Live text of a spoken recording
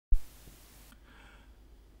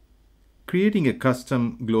Creating a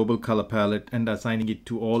custom global color palette and assigning it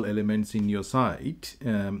to all elements in your site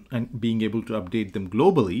and being able to update them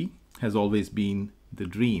globally has always been the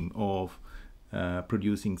dream of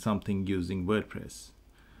producing something using WordPress.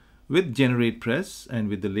 With GeneratePress and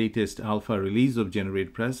with the latest alpha release of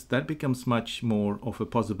GeneratePress, that becomes much more of a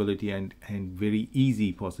possibility and very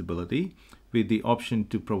easy possibility with the option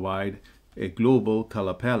to provide a global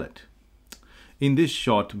color palette. In this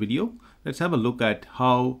short video, let's have a look at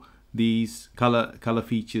how these color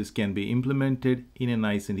features can be implemented in a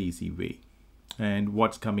nice and easy way, and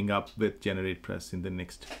what's coming up with GeneratePress in the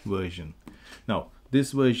next version. Now,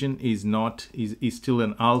 this version is still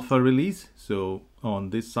an alpha release. So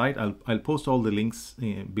on this site, I'll post all the links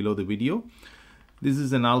below the video. This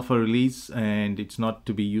is an alpha release and it's not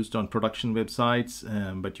to be used on production websites,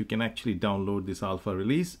 but you can actually download this alpha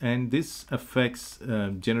release, and this affects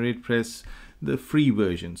GeneratePress, the free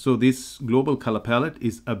version. So this global color palette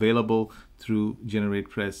is available through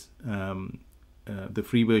GeneratePress, the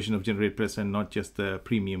free version of GeneratePress, and not just the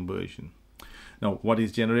premium version. Now, what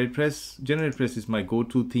is GeneratePress? GeneratePress is my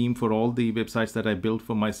go-to theme for all the websites that I build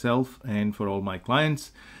for myself and for all my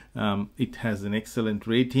clients. It has an excellent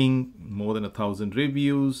rating, more than 1,000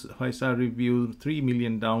 reviews, 5-star reviews, 3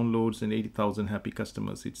 million downloads, and 80,000 happy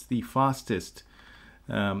customers. It's the fastest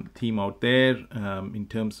theme out there. In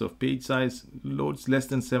terms of page size, loads less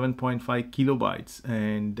than 7.5 kilobytes,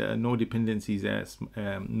 and no dependencies,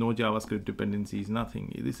 no JavaScript dependencies,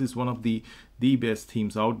 nothing. This is one of the best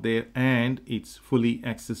themes out there, and it's fully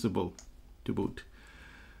accessible to boot.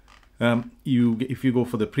 If you go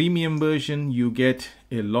for the premium version, you get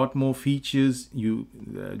a lot more features.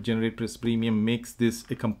 GeneratePress Premium makes this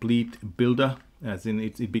a complete builder, as in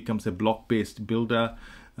it becomes a block-based builder,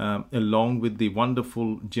 along with the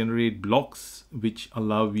wonderful GenerateBlocks, which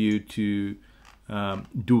allow you to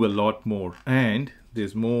do a lot more. And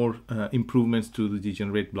there's more improvements to the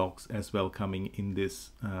GenerateBlocks as well coming in this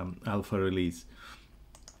alpha release.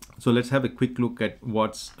 So let's have a quick look at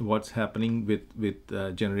what's happening with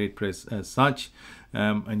GeneratePress as such,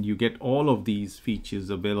 and you get all of these features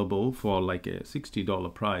available for like a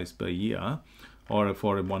 $60 price per year, or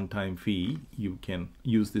for a one-time fee. You can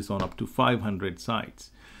use this on up to 500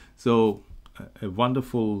 sites. So a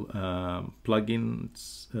wonderful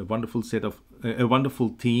plugins, a wonderful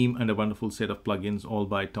theme, and a wonderful set of plugins, all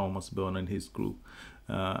by Thomas Byrne and his crew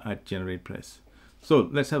at GeneratePress. So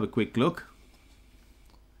let's have a quick look.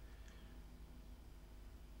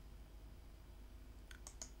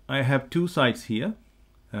 I have two sites here,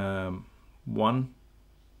 one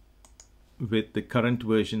with the current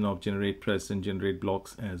version of GeneratePress and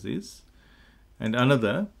GenerateBlocks as is, and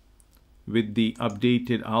another with the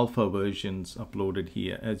updated alpha versions uploaded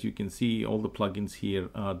here. As you can see, all the plugins here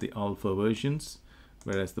are the alpha versions,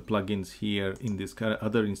 whereas the plugins here in this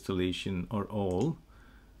other installation are all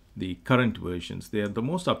the current versions. They are the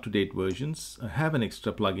most up-to-date versions. I have an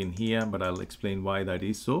extra plugin here, but I'll explain why that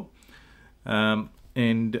is so.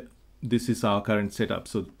 And this is our current setup.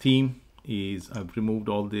 So the theme is, I've removed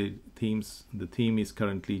all the themes. The theme is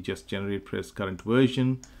currently just GeneratePress current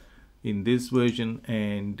version in this version,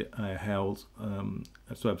 and I have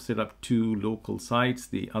so I've set up two local sites.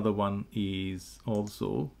 The other one is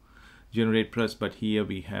also GeneratePress, but here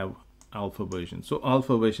we have alpha version. So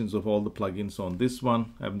alpha versions of all the plugins on this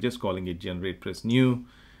one, I'm just calling it GeneratePress New,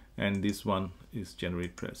 and this one is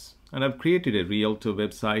GeneratePress. And I've created a Realtor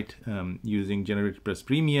website using GeneratePress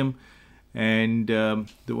Premium, and the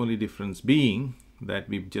only difference being that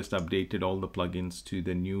we've just updated all the plugins to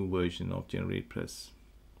the new version of GeneratePress.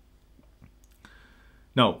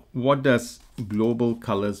 Now, what does global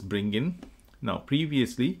colors bring in? Now,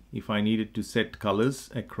 previously, if I needed to set colors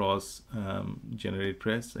across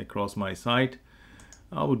GeneratePress, across my site,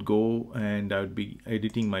 I would go and I would be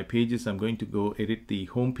editing my pages. I'm going to go edit the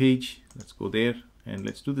home page. Let's go there, and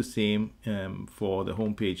let's do the same for the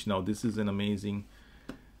home page. Now, this is an amazing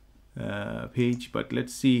page, but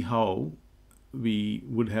let's see how we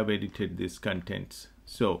would have edited this content.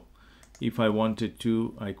 So if I wanted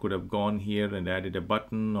to, I could have gone here and added a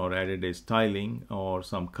button or added a styling or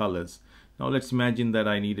some colors. Now let's imagine that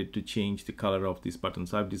I needed to change the color of these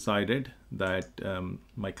buttons. I've decided that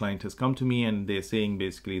my client has come to me and they're saying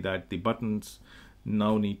basically that the buttons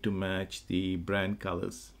now need to match the brand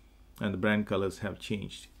colors, and the brand colors have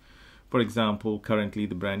changed. For example, currently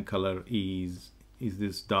the brand color is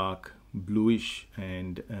this dark bluish,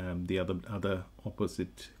 and the other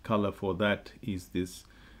opposite color for that is this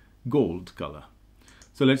gold color.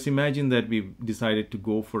 So let's imagine that we've decided to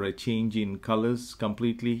go for a change in colors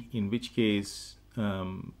completely, in which case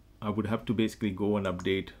I would have to basically go and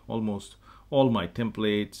update almost all my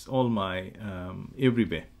templates, all my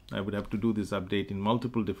everywhere. I would have to do this update in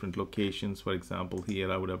multiple different locations. For example,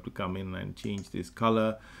 here I would have to come in and change this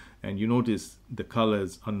color, and you notice the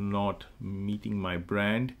colors are not meeting my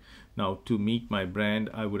brand. Now to meet my brand,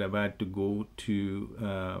 I would have had to go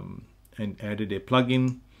to and added a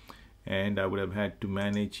plugin, and I would have had to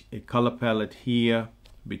manage a color palette here,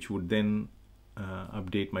 which would then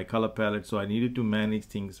update my color palette. So I needed to manage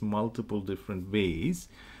things multiple different ways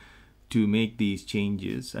to make these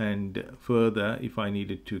changes. And further, if I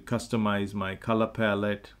needed to customize my color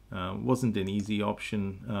palette, wasn't an easy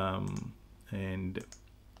option. And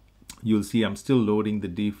you'll see I'm still loading the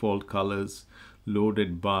default colors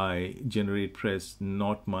loaded by GeneratePress,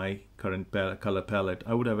 not my current color palette.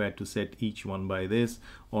 I would have had to set each one by this,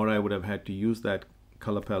 or I would have had to use that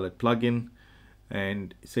color palette plugin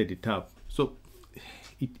and set it up. So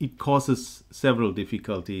it causes several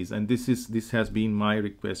difficulties, and this has been my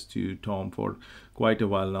request to Tom for quite a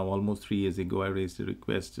while now. Almost 3 years ago I raised a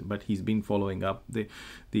request, but he's been following up. The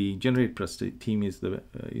GeneratePress team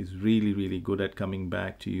is really good at coming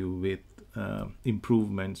back to you with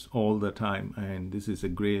improvements all the time, and this is a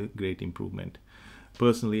great improvement.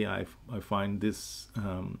 Personally, I find this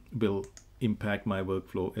will impact my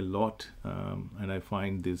workflow a lot, and I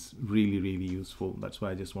find this really useful. That's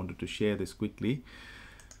why I just wanted to share this quickly.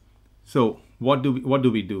 So what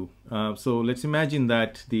do we do? So let's imagine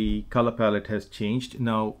that the color palette has changed.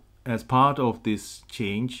 Now, as part of this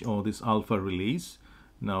change or this alpha release,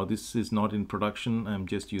 now this is not in production. I'm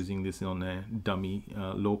just using this on a dummy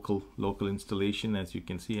local installation. As you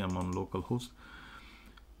can see, I'm on localhost.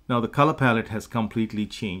 Now the color palette has completely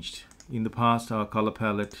changed. In the past, our color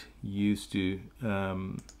palette used to,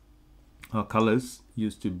 our colors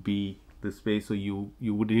used to be this way. So you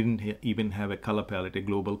wouldn't even have a color palette, a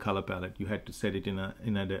global color palette. You had to set it in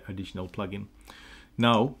an additional plugin.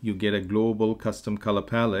 Now you get a global custom color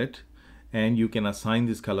palette, and you can assign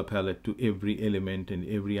this color palette to every element and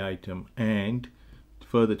every item. And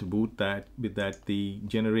further to boot that, with that, the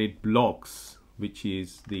GenerateBlocks, which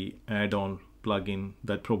is the add-on plugin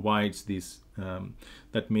that provides this,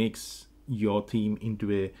 that makes your theme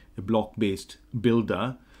into a block-based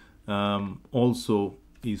builder, also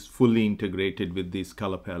is fully integrated with this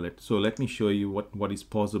color palette. So let me show you what is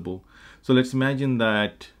possible. So let's imagine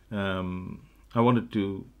that I wanted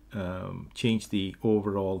to change the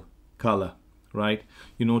overall color, right?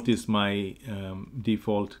 You notice my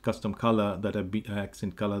default custom color, that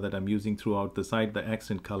accent color that I'm using throughout the site. The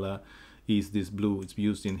accent color is this blue. It's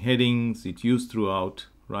used in headings, it's used throughout,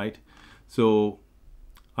 right? So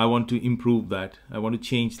I want to improve that. I want to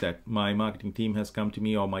change that. My marketing team has come to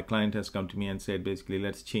me, or my client has come to me and said, basically,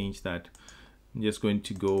 let's change that. I'm just going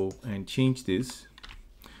to go and change this,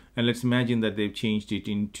 and let's imagine that they've changed it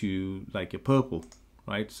into like a purple,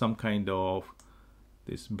 right? Some kind of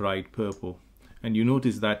this bright purple. And you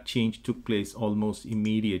notice that change took place almost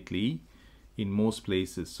immediately in most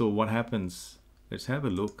places. So what happens? Let's have a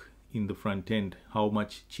look in the front end, how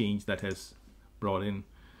much change that has brought in.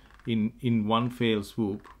 In one fell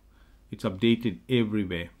swoop, it's updated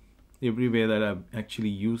everywhere that I've actually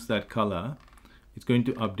used that color. It's going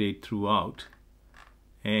to update throughout,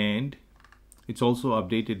 and it's also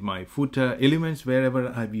updated my footer elements.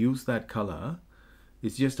 Wherever I've used that color,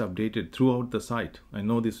 it's just updated throughout the site. I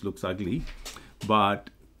know this looks ugly,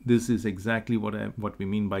 but this is exactly what we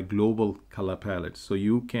mean by global color palettes. So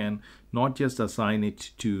you can not just assign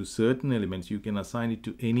it to certain elements, you can assign it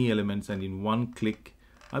to any elements, and in one click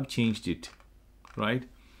I've changed it, right?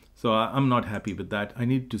 So I'm not happy with that. I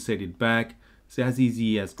need to set it back. It's as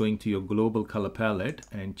easy as going to your global color palette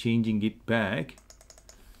and changing it back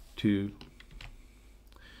to,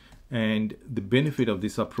 and the benefit of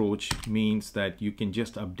this approach means that you can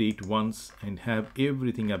just update once and have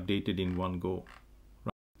everything updated in one go.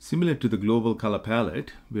 Right? Similar to the global color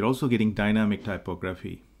palette, we're also getting dynamic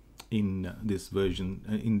typography in this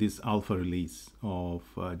version, in this alpha release of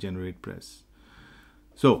GeneratePress.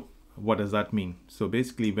 So what does that mean? So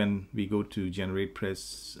basically, when we go to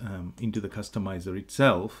GeneratePress into the customizer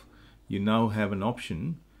itself, you now have an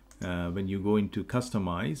option when you go into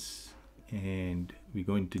customize and we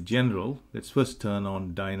go into general. Let's first turn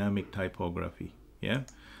on dynamic typography. Yeah,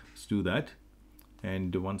 let's do that.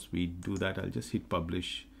 And once we do that, I'll just hit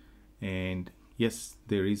publish. And yes,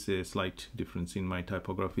 there is a slight difference in my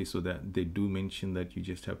typography, so that they do mention that you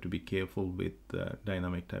just have to be careful with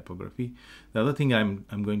dynamic typography. The other thing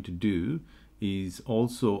I'm going to do is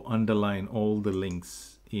also underline all the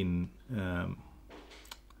links in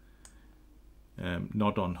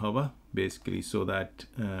not on hover, basically, so that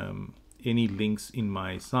any links in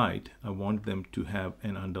my site, I want them to have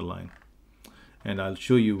an underline. and I'll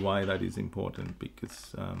show you why that is important,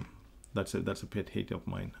 because that's a pet hate of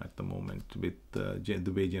mine at the moment with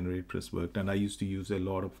the way GeneratePress worked, and I used to use a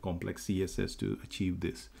lot of complex CSS to achieve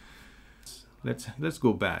this. Let's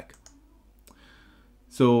go back.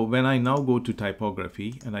 So when I now go to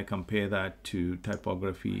typography and I compare that to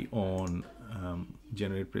typography on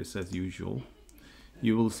GeneratePress as usual,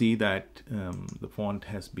 you will see that the font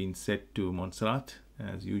has been set to Montserrat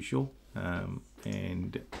as usual,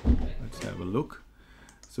 and let's have a look.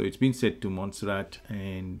 So it's been set to Montserrat,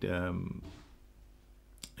 and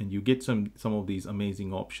you get some of these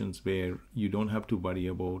amazing options where you don't have to worry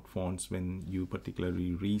about fonts when you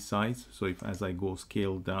particularly resize. So if, as I go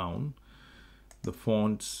scale down, the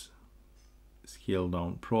fonts scale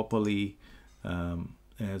down properly,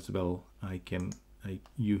 as well.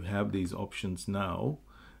 You have these options now,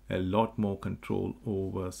 a lot more control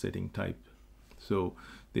over setting type. So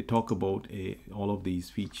they talk about all of these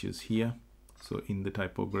features here. So in the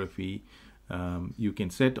typography, you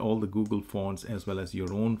can set all the Google fonts as well as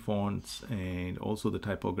your own fonts, and also the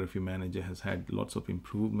typography manager has had lots of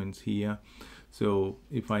improvements here. So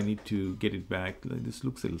if I need to get it back, this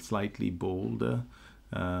looks a little slightly bolder,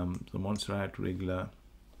 so Montserrat regular.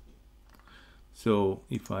 So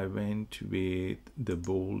if I went with the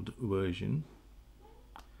bold version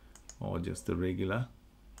or just the regular,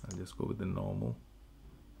 I'll just go with the normal.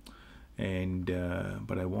 And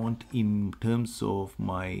but I want, in terms of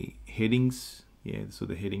my headings, yeah, so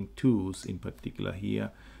the heading 2s in particular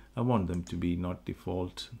here, I want them to be not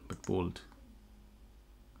default but bold.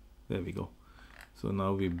 There we go. So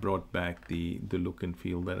now we brought back the look and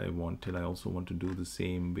feel that I wanted. I also want to do the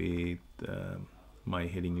same with my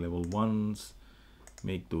heading level 1s,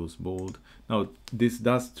 make those bold. Now this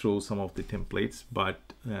does throw some of the templates, but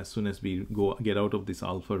as soon as we get out of this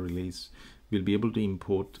alpha release, we'll be able to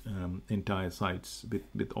import entire sites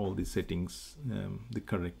with all the settings the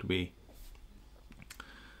correct way.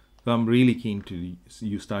 So I'm really keen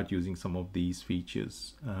to start using some of these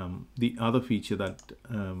features. The other feature that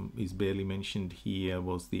is barely mentioned here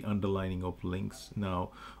was the underlining of links.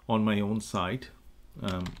 Now on my own site,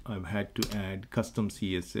 I've had to add custom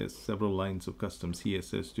CSS, several lines of custom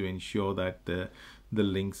CSS to ensure that the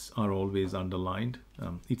links are always underlined.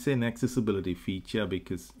 It's an accessibility feature,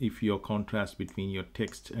 because if your contrast between your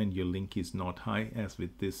text and your link is not high, as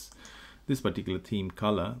with this particular theme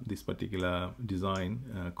color, this particular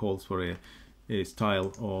design calls for a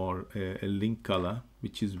style or a link color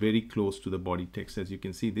which is very close to the body text. As you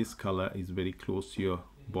can see, this color is very close to your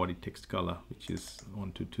body text color, which is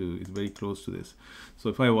 122, is very close to this. So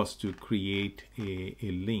if I was to create a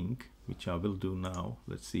link, which I will do now,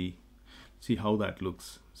 let's see how that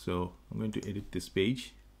looks. So I'm going to edit this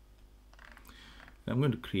page. I'm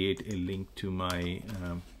going to create a link to my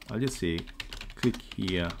I'll just say click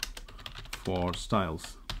here for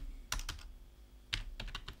styles,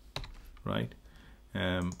 right?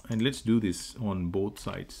 And let's do this on both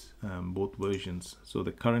sides, both versions. So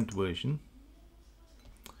the current version,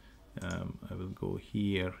 I will go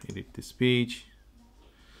here, edit this page.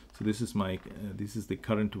 So this is my this is the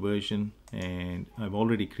current version, and I've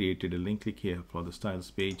already created a link. Click here for the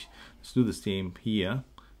styles page. Let's do the same here. I'm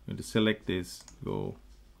going to select this, go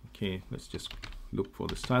okay, let's just look for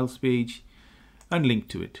the styles page and link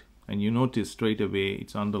to it, and you notice straight away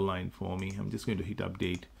it's underlined for me. I'm just going to hit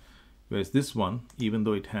update. Whereas this one, even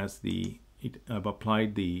though it has I've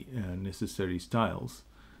applied the necessary styles,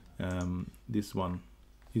 this one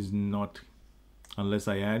is not, unless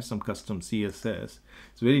I add some custom CSS,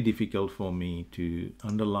 it's very difficult for me to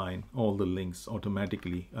underline all the links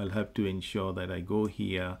automatically. I'll have to ensure that I go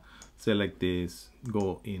here, select this,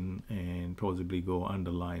 go in, and possibly go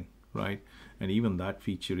underline, right? And even that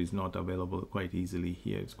feature is not available quite easily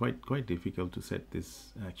here. It's quite difficult to set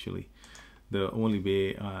this actually. The only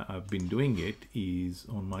way I've been doing it is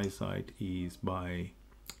on my site is by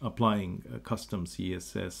applying a custom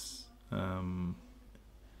CSS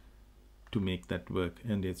to make that work.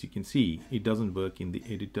 And as you can see, it doesn't work in the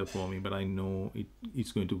editor for me, but I know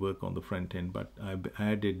it's going to work on the front end. But I've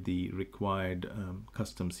added the required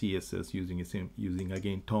custom CSS using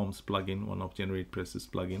again Tom's plugin, one of GeneratePress's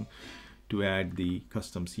plugin, to add the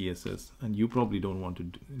custom CSS. And you probably don't want to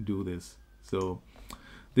do this. So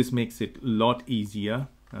this makes it a lot easier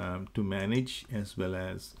to manage, as well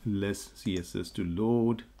as less CSS to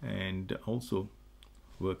load, and also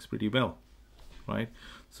works pretty well, right?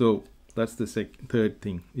 So that's the third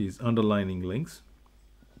thing, is underlining links.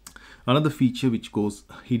 Another feature which goes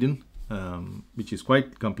hidden, which is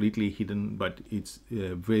quite completely hidden, but it's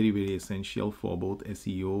very essential for both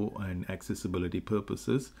SEO and accessibility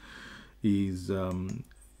purposes, is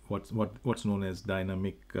what's known as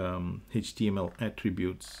dynamic HTML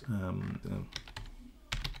attributes.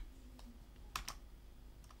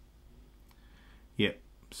 Yeah,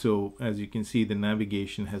 so as you can see, the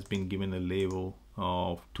navigation has been given a label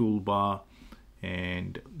of toolbar,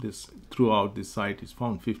 and this throughout this site is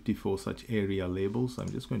found 54 such area labels. I'm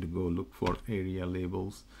just going to go look for area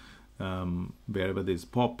labels. Wherever there's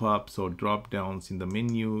pop-ups or drop-downs in the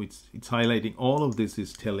menu, it's highlighting. All of this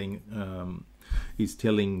is telling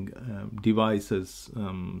devices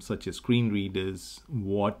such as screen readers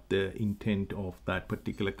what the intent of that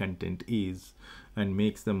particular content is, and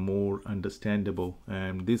makes them more understandable.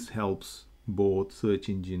 And this helps both search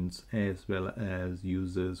engines as well as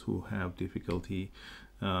users who have difficulty,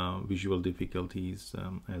 visual difficulties,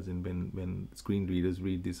 as in when screen readers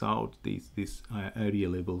read this out. These area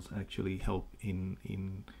labels actually help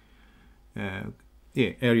in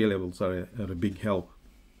yeah, area labels are a big help.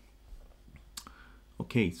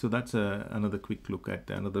 Okay, so that's another quick look at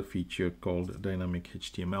another feature called dynamic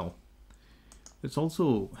HTML. Let's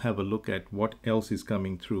also have a look at what else is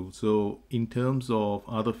coming through. So in terms of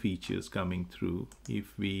other features coming through,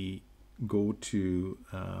 if we go to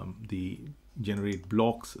the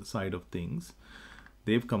GenerateBlocks side of things,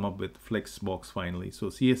 they've come up with Flexbox finally. So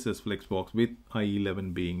CSS Flexbox, with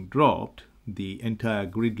IE11 being dropped, the entire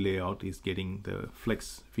grid layout is getting the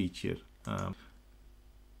Flex feature.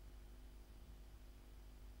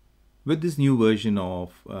 With this new version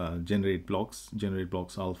of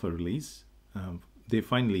GenerateBlocks Alpha release, they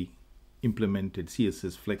finally implemented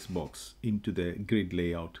CSS Flexbox into the grid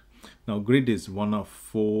layout. Now, grid is one of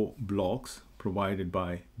 4 blocks provided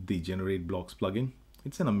by the GenerateBlocks plugin.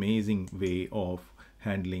 It's an amazing way of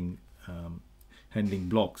handling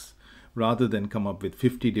blocks, rather than come up with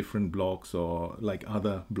 50 different blocks, or like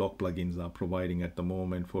other block plugins are providing at the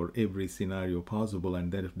moment for every scenario possible,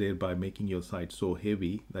 and thereby making your site so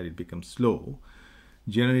heavy that it becomes slow.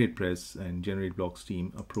 GeneratePress and GenerateBlocks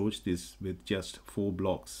team approached this with just 4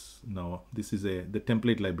 blocks. Now, this is the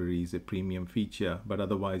template library is a premium feature, but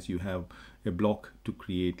otherwise you have a block to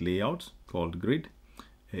create layouts called grid,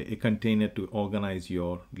 a container to organize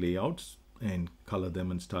your layouts and color them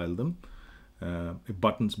and style them, a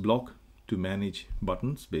buttons block to manage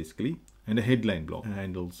buttons basically, and a headline block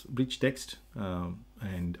handles rich text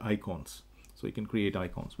and icons. So you can create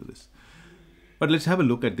icons with this. But let's have a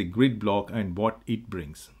look at the grid block and what it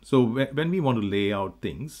brings. So when we want to lay out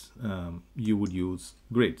things, you would use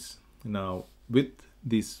grids. Now, with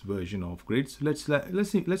this version of grids, let's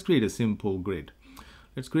create a simple grid.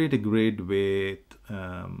 Let's create a grid with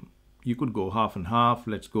you could go half and half.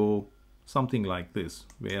 Let's go something like this,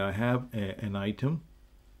 where I have an item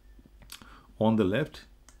on the left.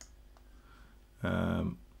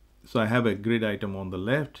 So I have a grid item on the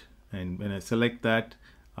left, and when I select that,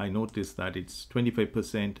 I notice that it's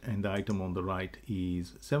 25% and the item on the right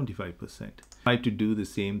is 75%. Try to do the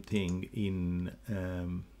same thing in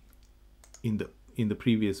the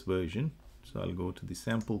previous version. So I'll go to the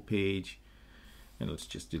sample page, and let's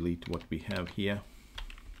just delete what we have here.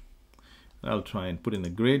 I'll try and put in a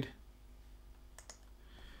grid,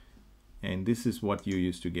 and this is what you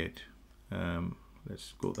used to get.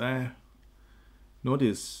 Let's go there.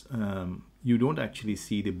 Notice you don't actually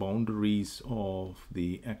see the boundaries of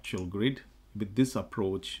the actual grid. With this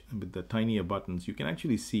approach, with the tinier buttons, you can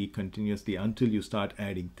actually see continuously until you start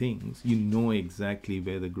adding things. You know exactly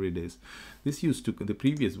where the grid is. This the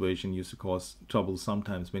previous version used to cause trouble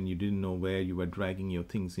sometimes when you didn't know where you were dragging your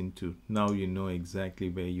things into. Now you know exactly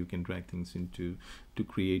where you can drag things into to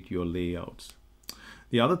create your layouts.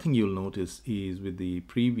 The other thing you'll notice is with the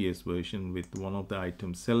previous version, with one of the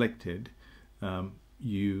items selected,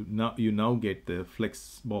 you now get the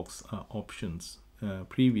Flexbox options.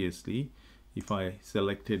 Previously, if I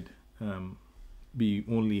selected, we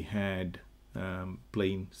only had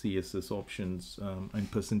plain CSS options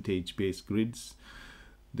and percentage based grids.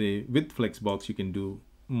 With Flexbox you can do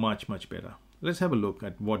much better. Let's have a look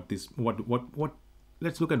at what this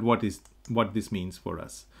means for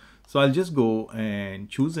us. So I'll just go and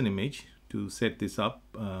choose an image to set this up.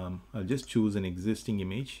 I'll just choose an existing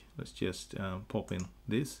image. Let's just pop in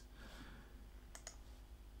this,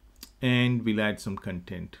 and we'll add some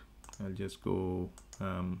content. I'll just go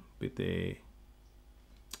with a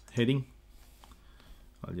heading.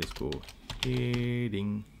 I'll just go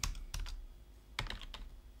heading,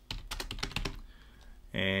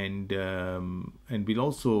 and we'll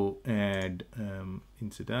also add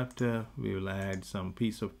insert after. We will add some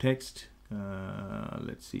piece of text.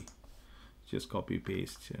 Let's see. Just copy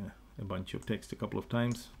paste a bunch of text a couple of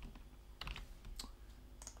times.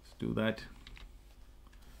 Let's do that,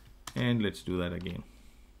 and let's do that again.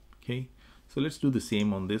 Okay, So let's do the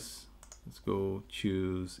same on this. Let's go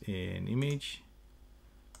choose an image,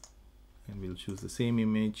 and we'll choose the same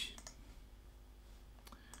image.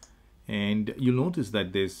 And you'll notice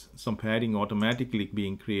that there's some padding automatically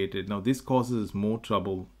being created. Now this causes more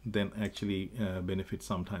trouble than actually benefits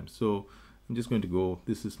sometimes. So I'm just going to go,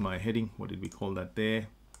 this is my heading. What did we call that there?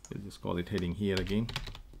 We'll just call it heading here again.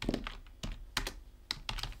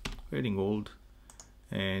 Heading old.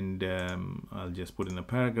 And I'll just put in a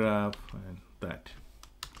paragraph and that.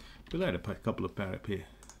 We'll add a couple of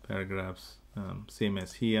paragraphs, same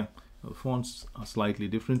as here. The fonts are slightly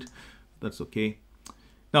different. That's okay.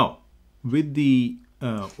 Now, with the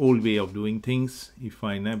old way of doing things, if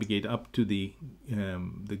I navigate up to the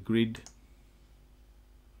grid,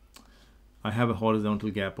 I have a horizontal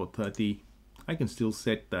gap of 30. I can still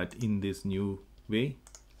set that in this new way.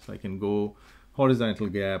 So I can go horizontal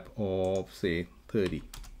gap of say 30.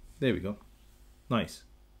 There we go. Nice.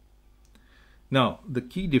 Now the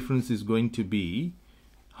key difference is going to be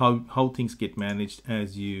how things get managed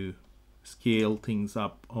as you scale things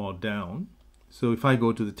up or down. So if I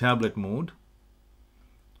go to the tablet mode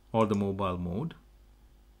or the mobile mode,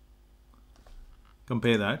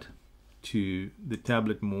 compare that to the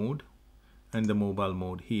tablet mode and the mobile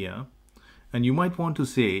mode here. And you might want to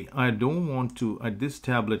say, I don't want to, at this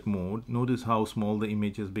tablet mode, notice how small the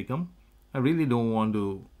image has become. I really don't want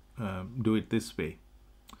to do it this way.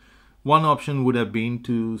 One option would have been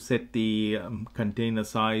to set the container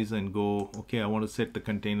size and go, okay, I want to set the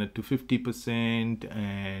container to 50%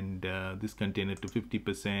 and this container to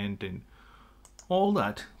 50%, and all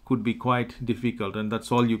that could be quite difficult, and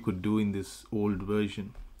that's all you could do in this old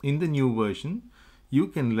version. In the new version, you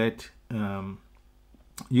can let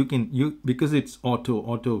because it's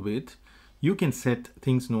auto width, you can set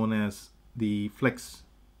things known as the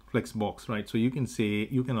Flexbox, right? So you can say,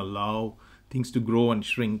 you can allow things to grow and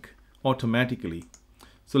shrink automatically.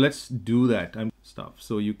 So let's do that stuff.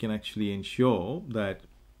 So you can actually ensure that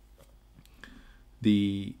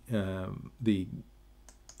it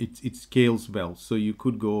scales well. So you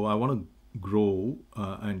could go, I want to grow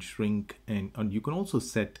and shrink, and you can also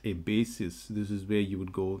set a basis. This is where you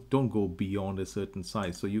would go, don't go beyond a certain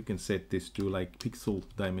size. So you can set this to like pixel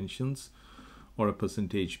dimensions or a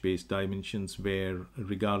percentage based dimensions, where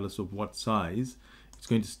regardless of what size, it's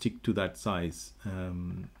going to stick to that size.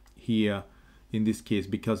 Here in this case,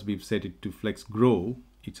 because we've set it to flex grow,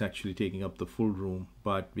 it's actually taking up the full room,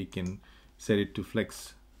 but we can set it to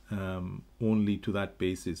flex only to that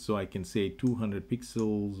basis. So I can say 200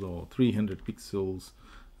 pixels or 300 pixels,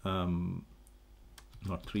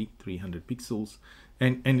 not 300 pixels,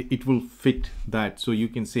 and it will fit that. So you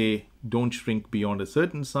can say don't shrink beyond a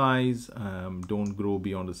certain size, don't grow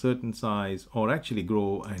beyond a certain size, or actually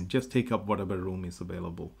grow and just take up whatever room is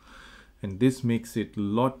available. And this makes it a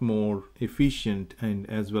lot more efficient and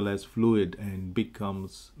as well as fluid, and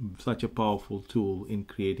becomes such a powerful tool in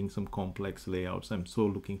creating some complex layouts. I'm so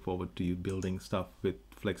looking forward to you building stuff with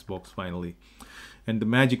Flexbox finally. And the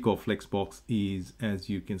magic of Flexbox is, as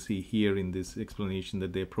you can see here in this explanation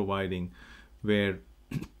that they're providing, where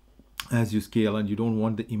as you scale and you don't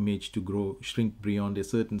want the image to shrink beyond a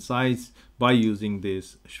certain size, by using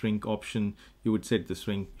this shrink option, you would set the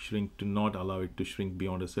shrink to not allow it to shrink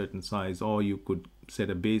beyond a certain size, or you could set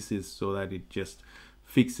a basis so that it just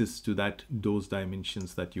fixes to those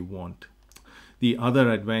dimensions that you want. The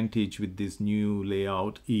other advantage with this new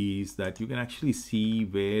layout is that you can actually see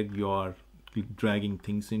where you are dragging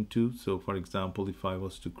things into. So for example, if I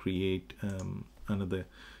was to create another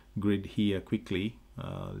grid here quickly,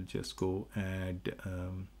 I'll just go add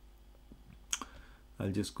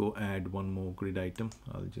one more grid item.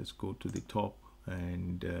 I'll just go to the top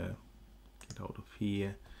and get out of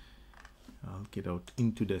here. I'll get out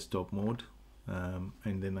into desktop mode,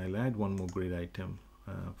 and then I'll add one more grid item,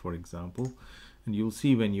 for example. And you'll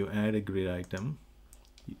see when you add a grid item,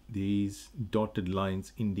 these dotted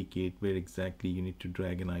lines indicate where exactly you need to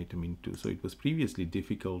drag an item into. So it was previously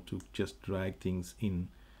difficult to just drag things in.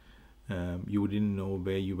 You didn't know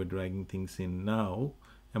where you were dragging things in. Now,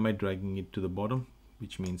 am I dragging it to the bottom,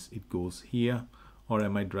 which means it goes here, or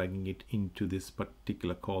am I dragging it into this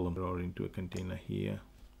particular column or into a container here,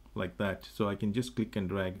 like that? So I can just click and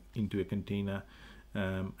drag into a container,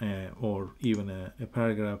 or even a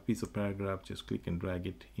paragraph, piece of paragraph, just click and drag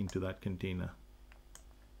it into that container.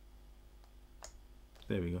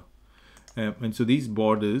 There we go. And so these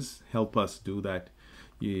borders help us do that.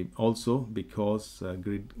 Also, because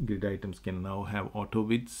grid items can now have auto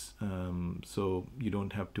widths, so you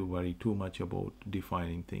don't have to worry too much about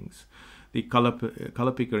defining things. The color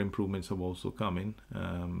picker improvements have also come in,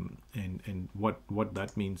 and what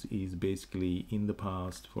that means is basically in the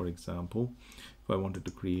past, for example, if I wanted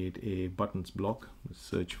to create a buttons block,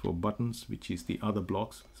 search for buttons, which is the other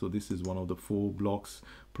blocks. So this is one of the 4 blocks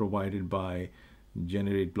provided by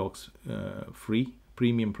GenerateBlocks free.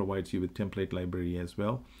 Premium provides you with template library as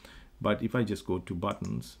well. But if I just go to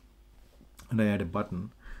buttons and I add a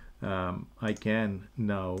button, I can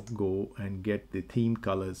now go and get the theme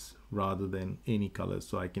colors rather than any colors.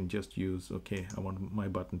 So I can just use, okay, I want my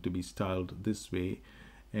button to be styled this way,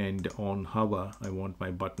 and on hover I want my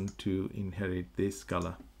button to inherit this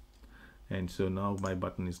color, and so now my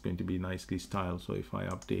button is going to be nicely styled. So if I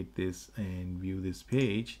update this and view this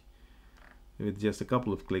page, with just a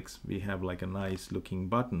couple of clicks we have like a nice looking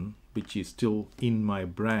button which is still in my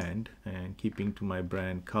brand and keeping to my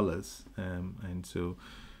brand colors, and so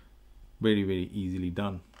very easily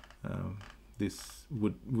done. This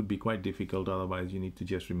would be quite difficult otherwise. You need to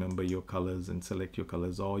just remember your colors and select your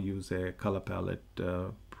colors, or use a color palette,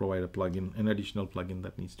 provide a plugin, an additional plugin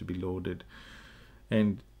that needs to be loaded.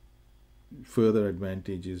 And further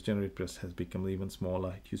advantage is GeneratePress has become even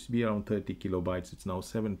smaller. It used to be around 30 kilobytes. It's now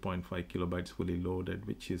 7.5 kilobytes fully loaded,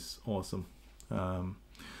 which is awesome.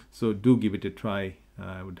 So do give it a try.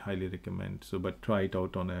 I would highly recommend. So, but try it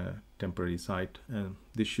out on a temporary site.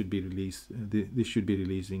 This should be released. This should be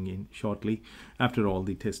releasing in shortly. After all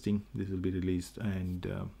the testing, this will be released,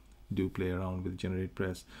 and do play around with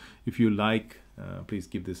GeneratePress. If you like, please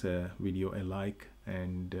give this video a like,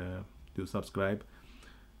 and do subscribe.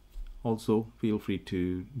 Also, feel free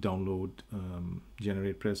to download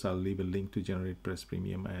GeneratePress. I'll leave a link to GeneratePress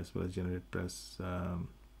Premium as well as GeneratePress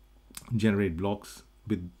GenerateBlocks.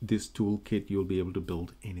 With this toolkit, you'll be able to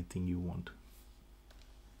build anything you want.